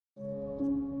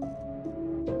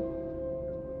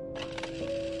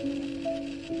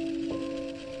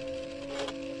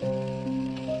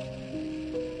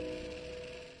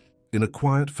In a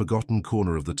quiet, forgotten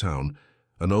corner of the town,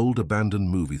 an old abandoned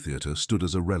movie theater stood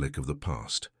as a relic of the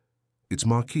past. Its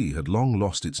marquee had long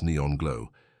lost its neon glow,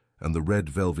 and the red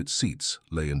velvet seats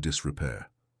lay in disrepair.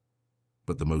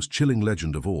 But the most chilling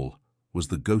legend of all was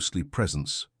the ghostly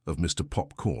presence of Mr.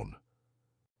 Popcorn.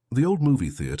 The old movie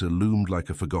theater loomed like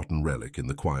a forgotten relic in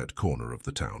the quiet corner of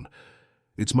the town.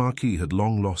 Its marquee had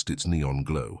long lost its neon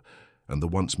glow, and the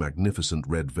once magnificent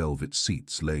red velvet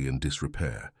seats lay in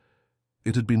disrepair.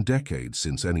 It had been decades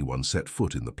since anyone set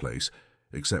foot in the place,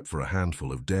 except for a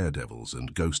handful of daredevils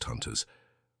and ghost hunters.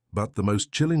 But the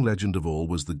most chilling legend of all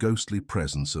was the ghostly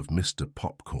presence of Mr.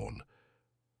 Popcorn.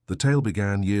 The tale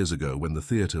began years ago when the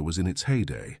theater was in its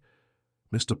heyday.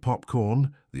 Mr.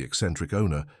 Popcorn, the eccentric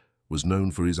owner, was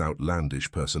known for his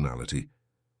outlandish personality.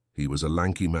 He was a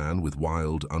lanky man with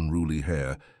wild, unruly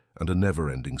hair and a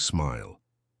never-ending smile.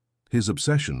 His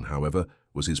obsession, however,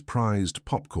 was his prized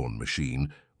popcorn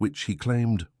machine, which he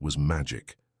claimed was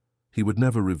magic. He would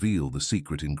never reveal the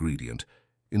secret ingredient,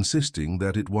 insisting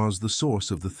that it was the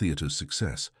source of the theater's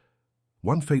success.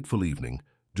 One fateful evening,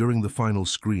 during the final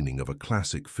screening of a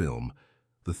classic film,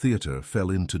 the theater fell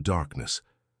into darkness.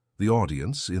 The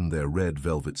audience, in their red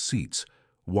velvet seats,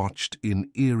 watched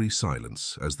in eerie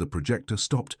silence as the projector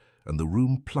stopped and the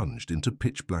room plunged into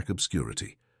pitch-black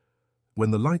obscurity.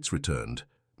 When the lights returned,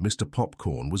 Mr.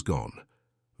 Popcorn was gone,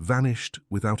 vanished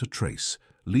without a trace,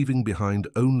 leaving behind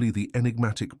only the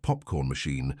enigmatic popcorn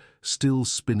machine still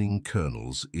spinning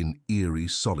kernels in eerie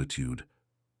solitude.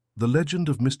 The legend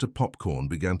of Mr. Popcorn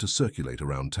began to circulate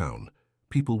around town.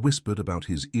 People whispered about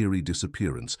his eerie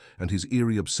disappearance and his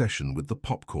eerie obsession with the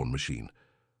popcorn machine.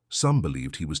 Some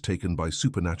believed he was taken by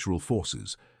supernatural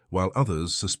forces, while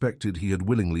others suspected he had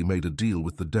willingly made a deal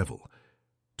with the devil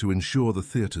to ensure the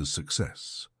theater's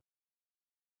success.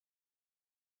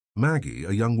 Maggie,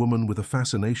 a young woman with a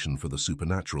fascination for the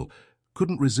supernatural,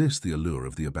 couldn't resist the allure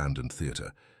of the abandoned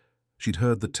theater. She'd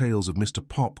heard the tales of Mr.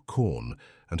 Popcorn,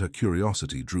 and her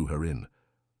curiosity drew her in.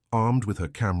 Armed with her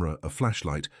camera, a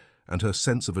flashlight, and her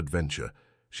sense of adventure,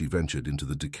 she ventured into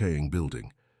the decaying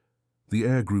building. The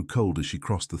air grew cold as she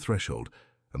crossed the threshold,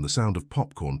 and the sound of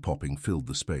popcorn popping filled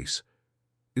the space.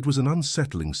 It was an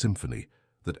unsettling symphony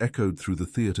that echoed through the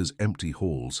theater's empty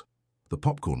halls. The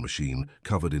popcorn machine,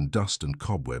 covered in dust and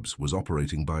cobwebs, was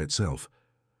operating by itself.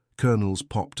 Kernels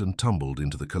popped and tumbled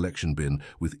into the collection bin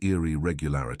with eerie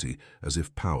regularity, as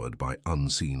if powered by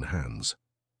unseen hands.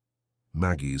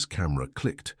 Maggie's camera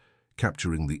clicked,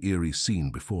 capturing the eerie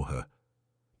scene before her.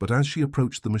 But as she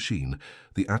approached the machine,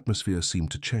 the atmosphere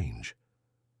seemed to change.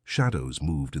 Shadows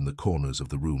moved in the corners of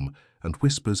the room, and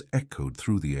whispers echoed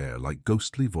through the air like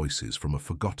ghostly voices from a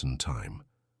forgotten time.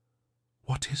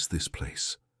 "What is this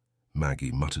place?"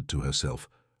 Maggie muttered to herself,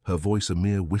 her voice a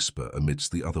mere whisper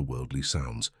amidst the otherworldly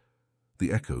sounds.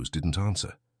 The echoes didn't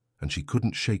answer, and she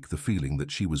couldn't shake the feeling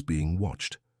that she was being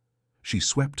watched. She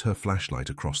swept her flashlight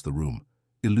across the room,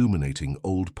 illuminating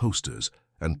old posters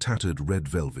and tattered red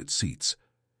velvet seats.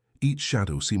 Each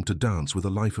shadow seemed to dance with a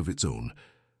life of its own,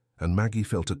 and Maggie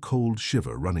felt a cold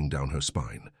shiver running down her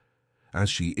spine. As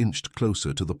she inched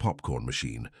closer to the popcorn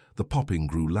machine, the popping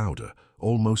grew louder,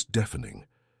 almost deafening.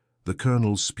 The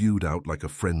kernels spewed out like a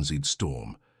frenzied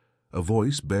storm. A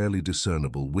voice, barely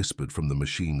discernible, whispered from the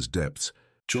machine's depths,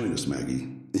 "Join us,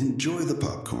 Maggie. Enjoy the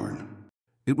popcorn."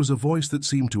 It was a voice that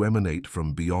seemed to emanate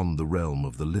from beyond the realm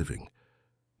of the living.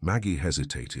 Maggie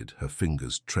hesitated, her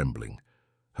fingers trembling,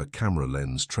 her camera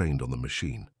lens trained on the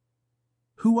machine.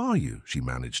 "Who are you?" she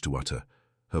managed to utter,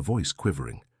 her voice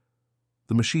quivering.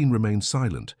 The machine remained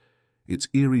silent, its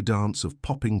eerie dance of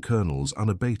popping kernels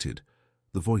unabated.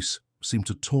 The voice seemed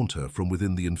to taunt her from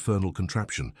within the infernal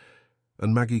contraption,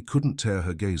 and Maggie couldn't tear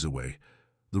her gaze away.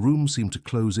 The room seemed to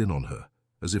close in on her,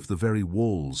 as if the very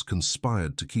walls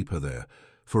conspired to keep her there,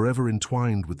 forever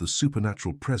entwined with the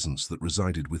supernatural presence that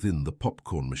resided within the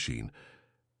popcorn machine.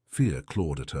 Fear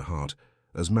clawed at her heart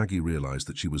as Maggie realized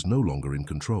that she was no longer in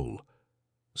control.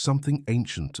 Something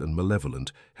ancient and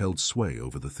malevolent held sway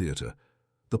over the theater.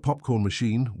 The popcorn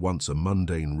machine, once a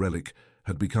mundane relic,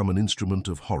 had become an instrument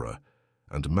of horror,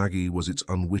 and Maggie was its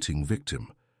unwitting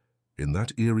victim. In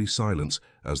that eerie silence,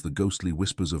 as the ghostly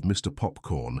whispers of Mr.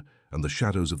 Popcorn and the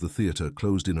shadows of the theater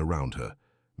closed in around her,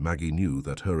 Maggie knew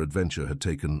that her adventure had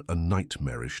taken a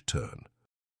nightmarish turn.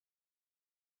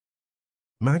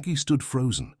 Maggie stood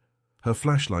frozen, her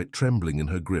flashlight trembling in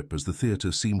her grip as the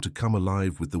theater seemed to come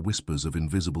alive with the whispers of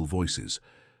invisible voices.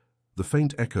 The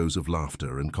faint echoes of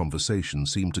laughter and conversation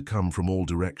seemed to come from all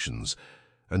directions,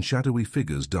 and shadowy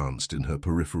figures danced in her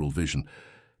peripheral vision,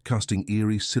 casting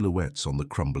eerie silhouettes on the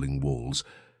crumbling walls.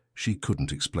 She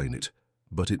couldn't explain it,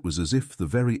 but it was as if the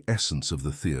very essence of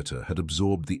the theatre had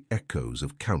absorbed the echoes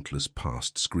of countless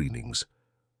past screenings.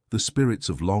 The spirits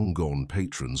of long-gone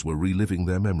patrons were reliving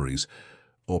their memories,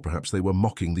 or perhaps they were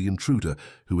mocking the intruder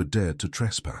who had dared to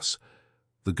trespass.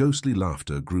 The ghostly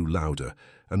laughter grew louder,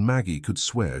 and Maggie could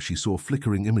swear she saw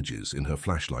flickering images in her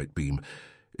flashlight beam.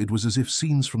 It was as if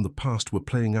scenes from the past were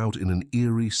playing out in an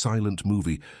eerie, silent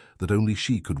movie that only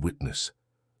she could witness.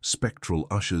 Spectral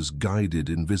ushers guided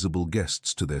invisible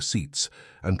guests to their seats,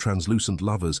 and translucent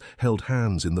lovers held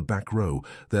hands in the back row,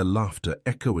 their laughter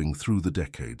echoing through the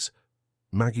decades.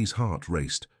 Maggie's heart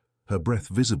raced, her breath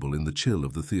visible in the chill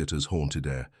of the theatre's haunted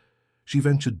air. She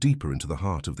ventured deeper into the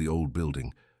heart of the old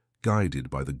building, guided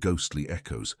by the ghostly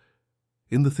echoes.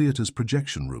 In the theatre's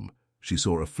projection room, she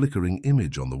saw a flickering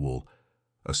image on the wall,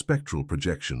 a spectral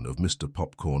projection of Mr.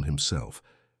 Popcorn himself.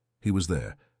 He was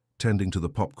there, tending to the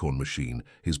popcorn machine,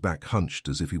 his back hunched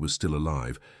as if he was still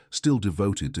alive, still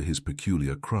devoted to his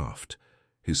peculiar craft.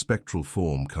 His spectral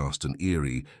form cast an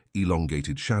eerie,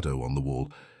 elongated shadow on the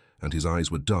wall, and his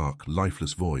eyes were dark,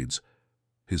 lifeless voids.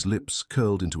 His lips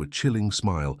curled into a chilling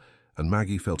smile, and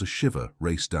Maggie felt a shiver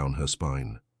race down her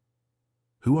spine.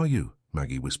 "Who are you?"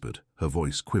 Maggie whispered, her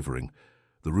voice quivering.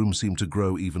 The room seemed to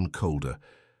grow even colder,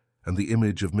 and the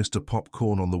image of Mr.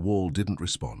 Popcorn on the wall didn't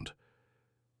respond.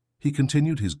 He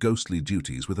continued his ghostly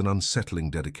duties with an unsettling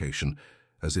dedication,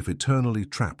 as if eternally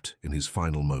trapped in his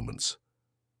final moments.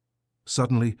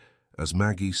 Suddenly, as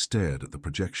Maggie stared at the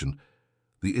projection,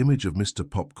 the image of Mr.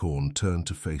 Popcorn turned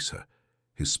to face her.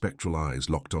 His spectral eyes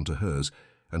locked onto hers,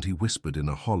 and he whispered in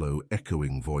a hollow,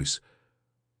 echoing voice,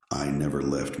 I never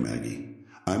left, Maggie.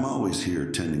 I'm always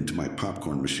here tending to my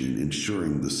popcorn machine,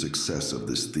 ensuring the success of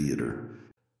this theater.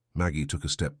 Maggie took a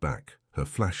step back, her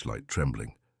flashlight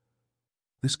trembling.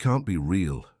 "This can't be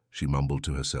real," she mumbled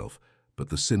to herself, but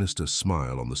the sinister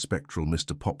smile on the spectral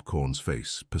Mr. Popcorn's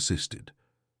face persisted.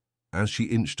 As she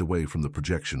inched away from the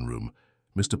projection room,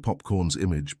 Mr. Popcorn's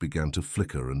image began to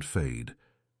flicker and fade,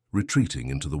 retreating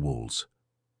into the walls.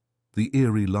 The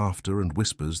eerie laughter and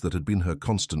whispers that had been her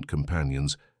constant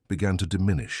companions began to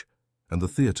diminish, and the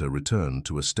theatre returned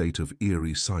to a state of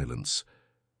eerie silence.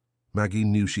 Maggie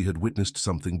knew she had witnessed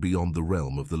something beyond the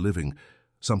realm of the living,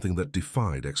 something that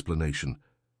defied explanation.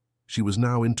 She was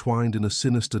now entwined in a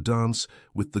sinister dance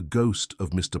with the ghost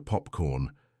of Mr.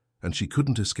 Popcorn, and she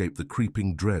couldn't escape the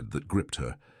creeping dread that gripped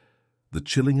her. The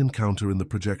chilling encounter in the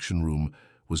projection room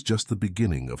was just the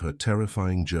beginning of her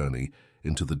terrifying journey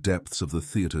into the depths of the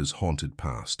theatre's haunted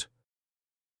past.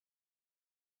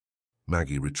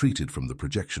 Maggie retreated from the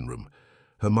projection room,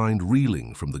 her mind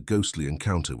reeling from the ghostly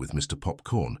encounter with Mr.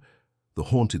 Popcorn. The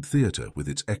haunted theatre, with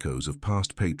its echoes of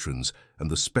past patrons and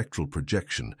the spectral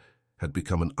projection, had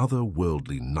become an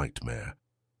otherworldly nightmare.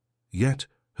 Yet,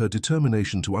 her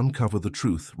determination to uncover the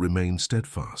truth remained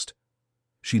steadfast.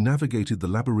 She navigated the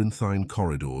labyrinthine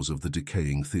corridors of the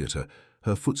decaying theatre,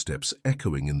 her footsteps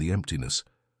echoing in the emptiness.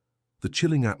 The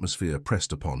chilling atmosphere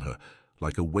pressed upon her,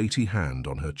 like a weighty hand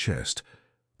on her chest.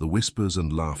 The whispers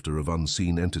and laughter of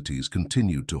unseen entities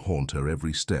continued to haunt her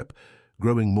every step,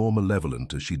 growing more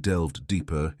malevolent as she delved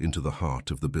deeper into the heart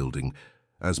of the building.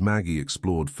 As Maggie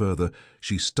explored further,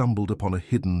 she stumbled upon a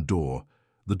hidden door.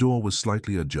 The door was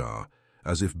slightly ajar,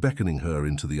 as if beckoning her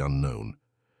into the unknown.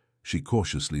 She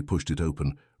cautiously pushed it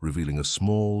open, revealing a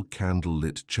small,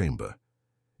 candle-lit chamber.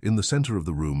 In the center of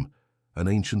the room, an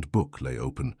ancient book lay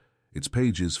open, its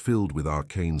pages filled with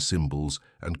arcane symbols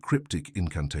and cryptic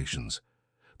incantations.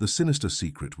 The sinister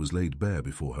secret was laid bare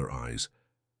before her eyes.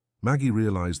 Maggie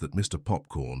realized that Mr.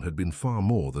 Popcorn had been far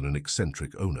more than an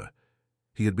eccentric owner.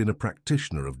 He had been a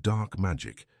practitioner of dark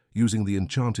magic, using the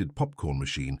enchanted popcorn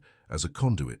machine as a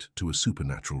conduit to a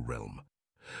supernatural realm.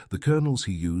 The kernels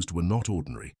he used were not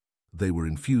ordinary. They were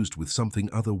infused with something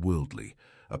otherworldly,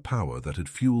 a power that had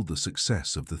fueled the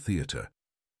success of the theatre.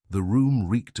 The room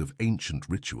reeked of ancient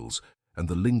rituals and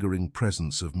the lingering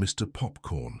presence of Mr.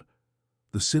 Popcorn.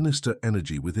 The sinister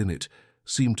energy within it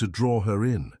seemed to draw her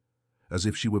in, as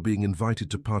if she were being invited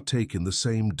to partake in the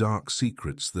same dark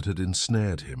secrets that had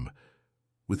ensnared him.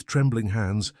 With trembling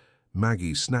hands,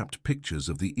 Maggie snapped pictures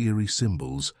of the eerie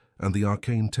symbols and the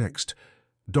arcane text,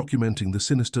 documenting the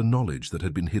sinister knowledge that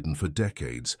had been hidden for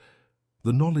decades.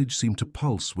 The knowledge seemed to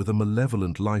pulse with a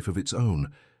malevolent life of its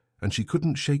own, and she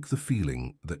couldn't shake the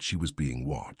feeling that she was being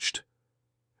watched.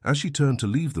 As she turned to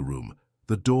leave the room,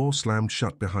 the door slammed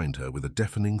shut behind her with a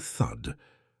deafening thud.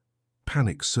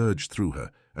 Panic surged through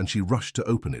her, and she rushed to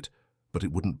open it, but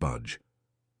it wouldn't budge.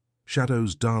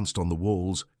 Shadows danced on the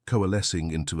walls,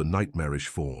 coalescing into nightmarish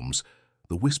forms.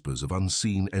 The whispers of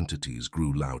unseen entities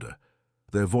grew louder,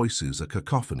 their voices a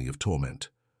cacophony of torment.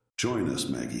 Join us,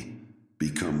 Maggie.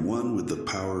 Become one with the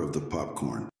power of the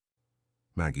popcorn.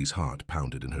 Maggie's heart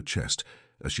pounded in her chest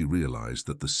as she realized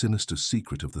that the sinister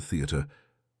secret of the theater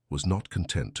was not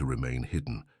content to remain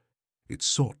hidden. It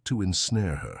sought to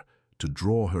ensnare her, to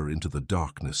draw her into the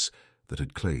darkness that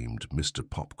had claimed Mr.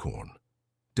 Popcorn.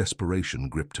 Desperation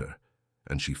gripped her,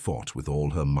 and she fought with all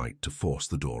her might to force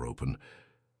the door open.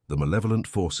 The malevolent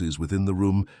forces within the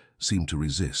room seemed to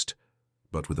resist,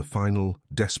 but with a final,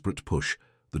 desperate push,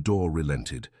 the door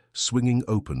relented, swinging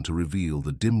open to reveal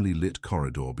the dimly lit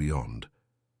corridor beyond.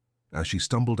 As she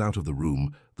stumbled out of the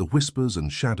room, the whispers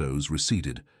and shadows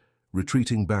receded,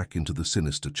 retreating back into the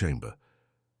sinister chamber.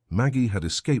 Maggie had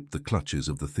escaped the clutches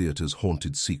of the theater's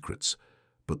haunted secrets,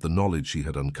 but the knowledge she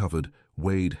had uncovered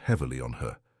weighed heavily on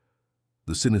her.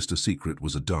 The sinister secret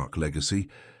was a dark legacy,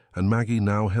 and Maggie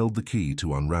now held the key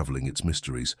to unraveling its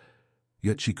mysteries.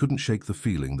 Yet she couldn't shake the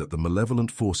feeling that the malevolent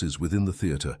forces within the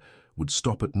theater would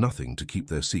stop at nothing to keep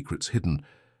their secrets hidden,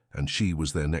 and she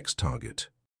was their next target.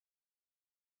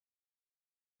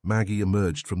 Maggie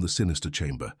emerged from the sinister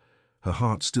chamber, her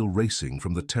heart still racing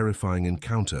from the terrifying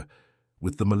encounter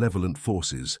with the malevolent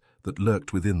forces that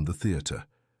lurked within the theater.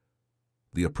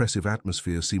 The oppressive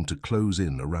atmosphere seemed to close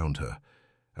in around her,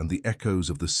 and the echoes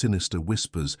of the sinister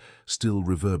whispers still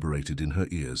reverberated in her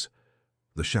ears.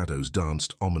 The shadows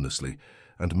danced ominously,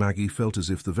 and Maggie felt as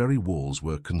if the very walls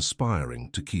were conspiring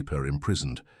to keep her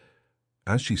imprisoned.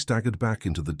 As she staggered back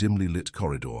into the dimly lit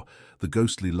corridor, the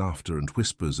ghostly laughter and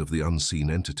whispers of the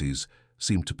unseen entities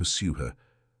seemed to pursue her,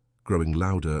 growing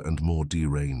louder and more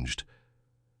deranged.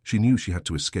 She knew she had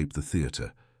to escape the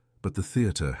theater, but the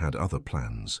theater had other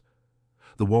plans.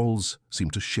 The walls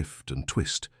seemed to shift and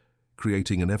twist,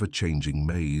 creating an ever-changing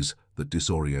maze that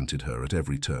disoriented her at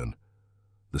every turn.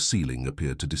 The ceiling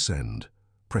appeared to descend,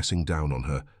 pressing down on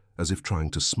her as if trying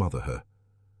to smother her.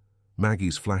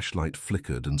 Maggie's flashlight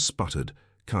flickered and sputtered,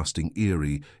 casting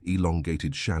eerie,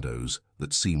 elongated shadows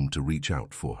that seemed to reach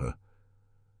out for her.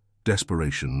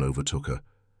 Desperation overtook her,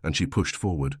 and she pushed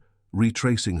forward,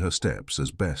 retracing her steps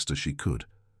as best as she could.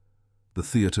 The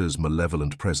theater's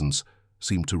malevolent presence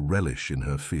seemed to relish in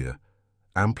her fear,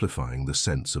 amplifying the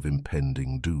sense of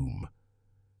impending doom.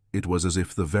 It was as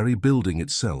if the very building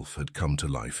itself had come to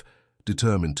life,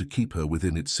 determined to keep her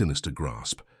within its sinister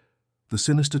grasp. The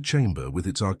sinister chamber, with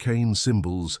its arcane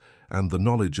symbols and the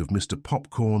knowledge of Mr.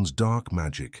 Popcorn's dark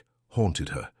magic, haunted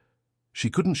her. She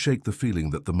couldn't shake the feeling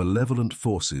that the malevolent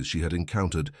forces she had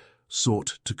encountered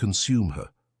sought to consume her,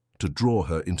 to draw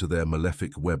her into their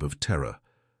malefic web of terror.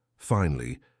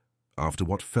 Finally, after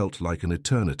what felt like an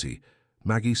eternity,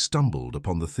 Maggie stumbled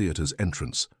upon the theater's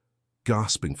entrance.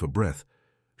 Gasping for breath,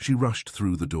 she rushed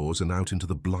through the doors and out into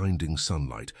the blinding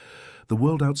sunlight. The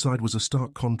world outside was a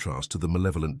stark contrast to the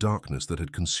malevolent darkness that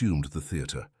had consumed the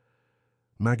theater.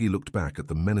 Maggie looked back at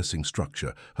the menacing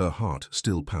structure, her heart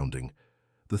still pounding.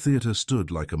 The theater stood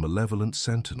like a malevolent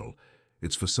sentinel,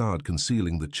 its facade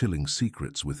concealing the chilling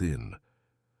secrets within.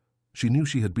 She knew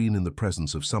she had been in the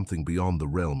presence of something beyond the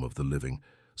realm of the living,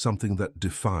 something that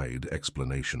defied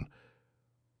explanation.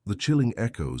 The chilling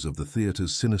echoes of the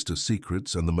theater's sinister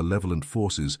secrets and the malevolent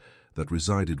forces that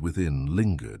resided within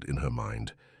lingered in her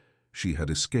mind. She had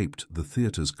escaped the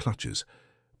theater's clutches,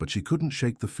 but she couldn't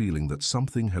shake the feeling that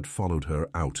something had followed her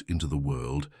out into the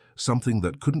world, something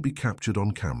that couldn't be captured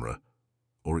on camera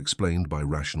or explained by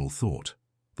rational thought.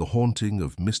 The haunting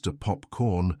of Mr.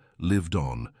 Popcorn lived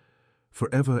on,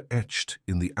 forever etched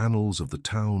in the annals of the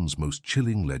town's most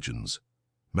chilling legends.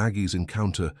 Maggie's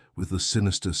encounter with the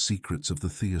sinister secrets of the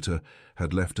theater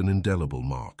had left an indelible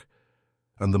mark,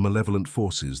 and the malevolent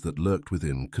forces that lurked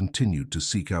within continued to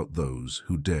seek out those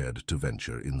who dared to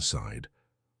venture inside.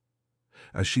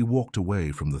 As she walked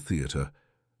away from the theater,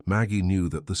 Maggie knew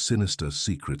that the sinister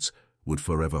secrets would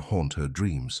forever haunt her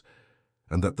dreams,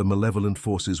 and that the malevolent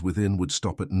forces within would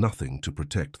stop at nothing to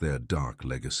protect their dark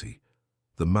legacy.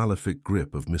 The malefic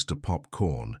grip of Mr.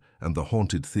 Popcorn and the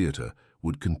haunted theater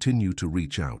would continue to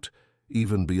reach out,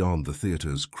 even beyond the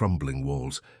theater's crumbling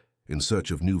walls, in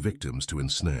search of new victims to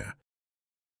ensnare.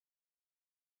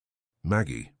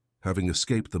 Maggie, having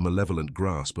escaped the malevolent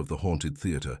grasp of the haunted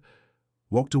theater,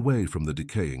 walked away from the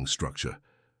decaying structure,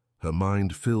 her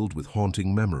mind filled with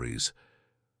haunting memories.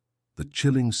 The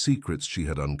chilling secrets she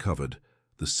had uncovered,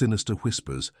 the sinister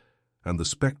whispers, and the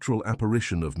spectral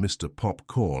apparition of Mr.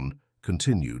 Popcorn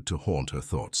continued to haunt her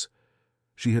thoughts.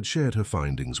 She had shared her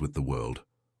findings with the world,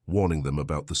 warning them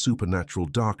about the supernatural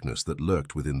darkness that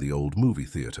lurked within the old movie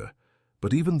theater.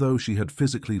 But even though she had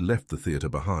physically left the theater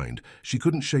behind, she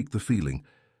couldn't shake the feeling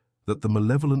that the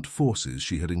malevolent forces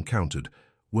she had encountered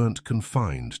weren't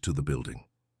confined to the building.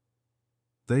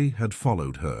 They had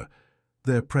followed her,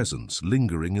 their presence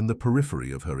lingering in the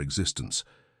periphery of her existence.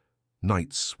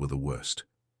 Nights were the worst.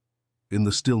 In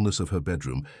the stillness of her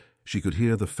bedroom, she could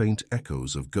hear the faint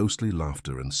echoes of ghostly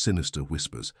laughter and sinister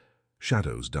whispers.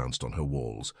 Shadows danced on her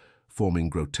walls, forming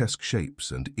grotesque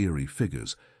shapes and eerie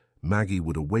figures. Maggie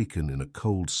would awaken in a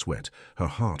cold sweat, her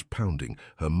heart pounding,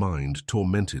 her mind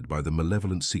tormented by the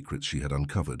malevolent secrets she had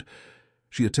uncovered.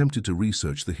 She attempted to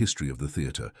research the history of the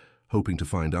theatre, hoping to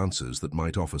find answers that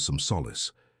might offer some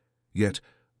solace. Yet,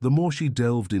 the more she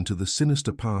delved into the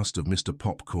sinister past of Mr.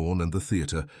 Popcorn and the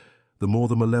theatre, the more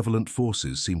the malevolent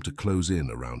forces seemed to close in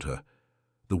around her.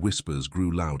 The whispers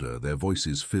grew louder, their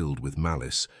voices filled with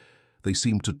malice. They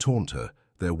seemed to taunt her,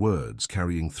 their words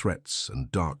carrying threats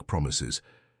and dark promises.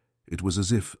 It was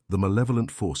as if the malevolent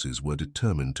forces were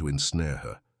determined to ensnare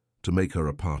her, to make her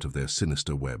a part of their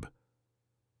sinister web.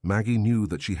 Maggie knew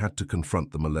that she had to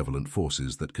confront the malevolent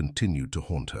forces that continued to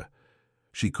haunt her.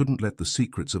 She couldn't let the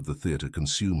secrets of the theatre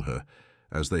consume her,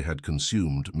 as they had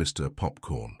consumed Mr.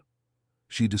 Popcorn.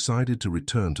 She decided to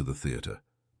return to the theatre,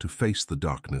 to face the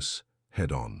darkness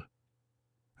head-on.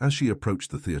 As she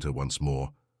approached the theatre once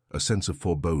more, a sense of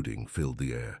foreboding filled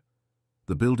the air.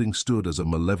 The building stood as a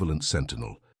malevolent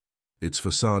sentinel, its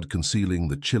facade concealing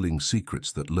the chilling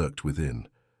secrets that lurked within.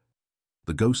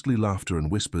 The ghostly laughter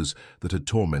and whispers that had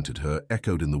tormented her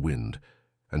echoed in the wind,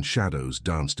 and shadows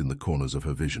danced in the corners of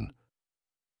her vision.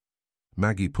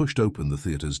 Maggie pushed open the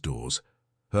theatre's doors,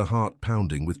 her heart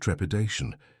pounding with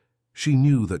trepidation. She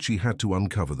knew that she had to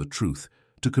uncover the truth,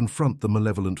 to confront the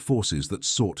malevolent forces that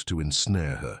sought to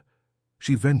ensnare her.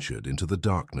 She ventured into the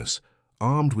darkness,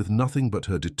 armed with nothing but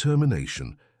her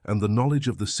determination and the knowledge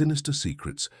of the sinister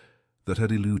secrets that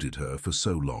had eluded her for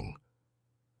so long.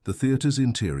 The theatre's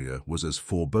interior was as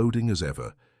foreboding as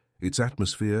ever, its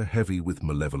atmosphere heavy with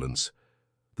malevolence.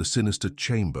 The sinister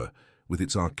chamber, with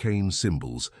its arcane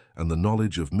symbols and the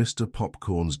knowledge of Mr.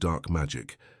 Popcorn's dark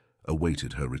magic,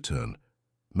 awaited her return.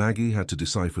 Maggie had to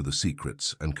decipher the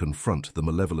secrets and confront the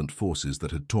malevolent forces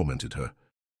that had tormented her.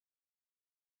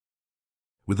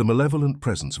 With the malevolent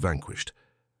presence vanquished,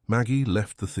 Maggie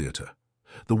left the theatre.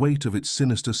 The weight of its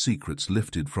sinister secrets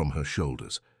lifted from her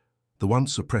shoulders. The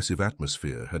once oppressive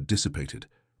atmosphere had dissipated,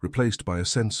 replaced by a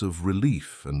sense of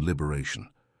relief and liberation.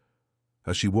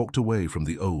 As she walked away from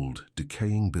the old,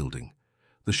 decaying building,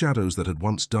 the shadows that had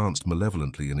once danced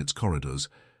malevolently in its corridors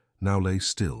now lay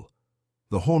still.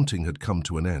 The haunting had come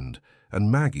to an end,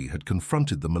 and Maggie had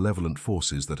confronted the malevolent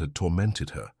forces that had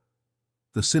tormented her.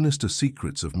 The sinister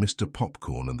secrets of Mr.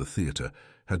 Popcorn and the theatre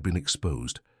had been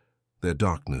exposed, their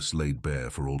darkness laid bare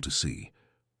for all to see.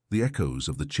 The echoes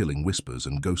of the chilling whispers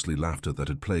and ghostly laughter that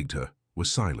had plagued her were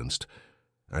silenced.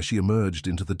 As she emerged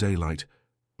into the daylight,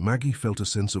 Maggie felt a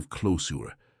sense of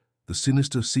closure. The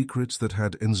sinister secrets that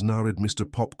had ensnared Mr.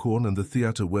 Popcorn and the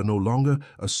theatre were no longer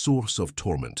a source of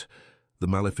torment. The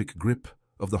malefic grip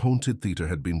of the haunted theatre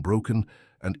had been broken,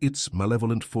 and its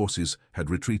malevolent forces had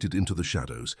retreated into the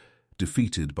shadows,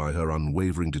 defeated by her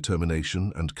unwavering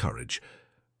determination and courage.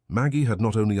 Maggie had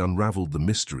not only unraveled the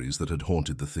mysteries that had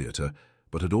haunted the theatre,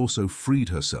 but had also freed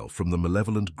herself from the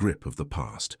malevolent grip of the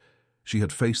past. She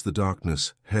had faced the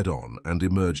darkness head-on and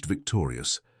emerged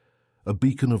victorious, a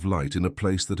beacon of light in a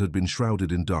place that had been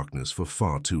shrouded in darkness for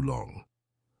far too long.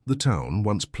 The town,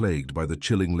 once plagued by the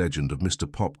chilling legend of Mr.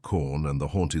 Popcorn and the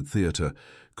haunted theatre,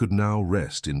 could now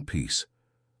rest in peace.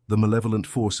 The malevolent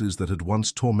forces that had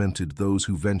once tormented those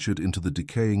who ventured into the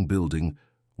decaying building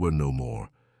were no more.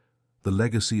 The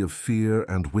legacy of fear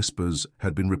and whispers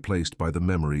had been replaced by the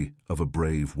memory of a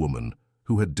brave woman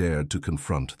who had dared to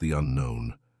confront the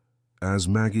unknown. As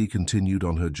Maggie continued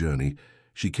on her journey,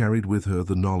 she carried with her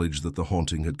the knowledge that the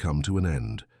haunting had come to an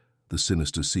end. The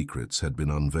sinister secrets had been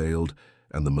unveiled,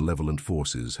 and the malevolent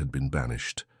forces had been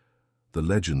banished. The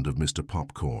legend of Mr.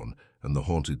 Popcorn and the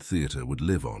haunted theatre would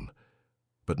live on.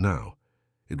 But now,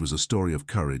 it was a story of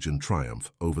courage and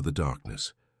triumph over the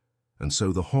darkness. And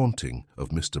so the haunting of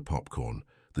Mr. Popcorn,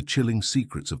 the chilling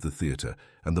secrets of the theatre,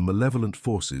 and the malevolent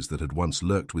forces that had once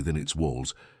lurked within its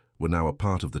walls were now a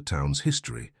part of the town's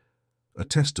history, a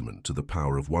testament to the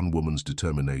power of one woman's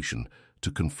determination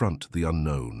to confront the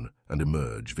unknown and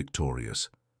emerge victorious.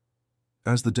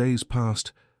 As the days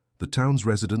passed, the town's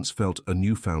residents felt a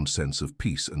newfound sense of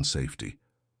peace and safety.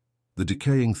 The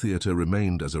decaying theatre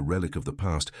remained as a relic of the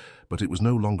past, but it was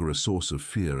no longer a source of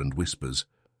fear and whispers.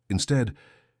 Instead,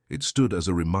 it stood as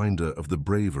a reminder of the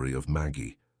bravery of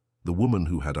Maggie, the woman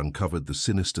who had uncovered the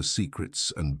sinister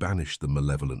secrets and banished the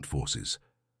malevolent forces.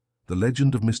 The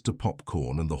legend of Mr.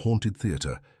 Popcorn and the haunted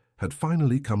theatre had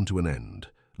finally come to an end,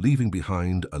 leaving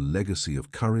behind a legacy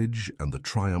of courage and the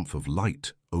triumph of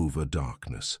light over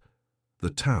darkness. The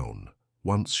town,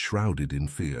 once shrouded in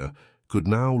fear, could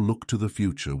now look to the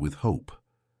future with hope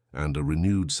and a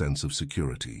renewed sense of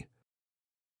security.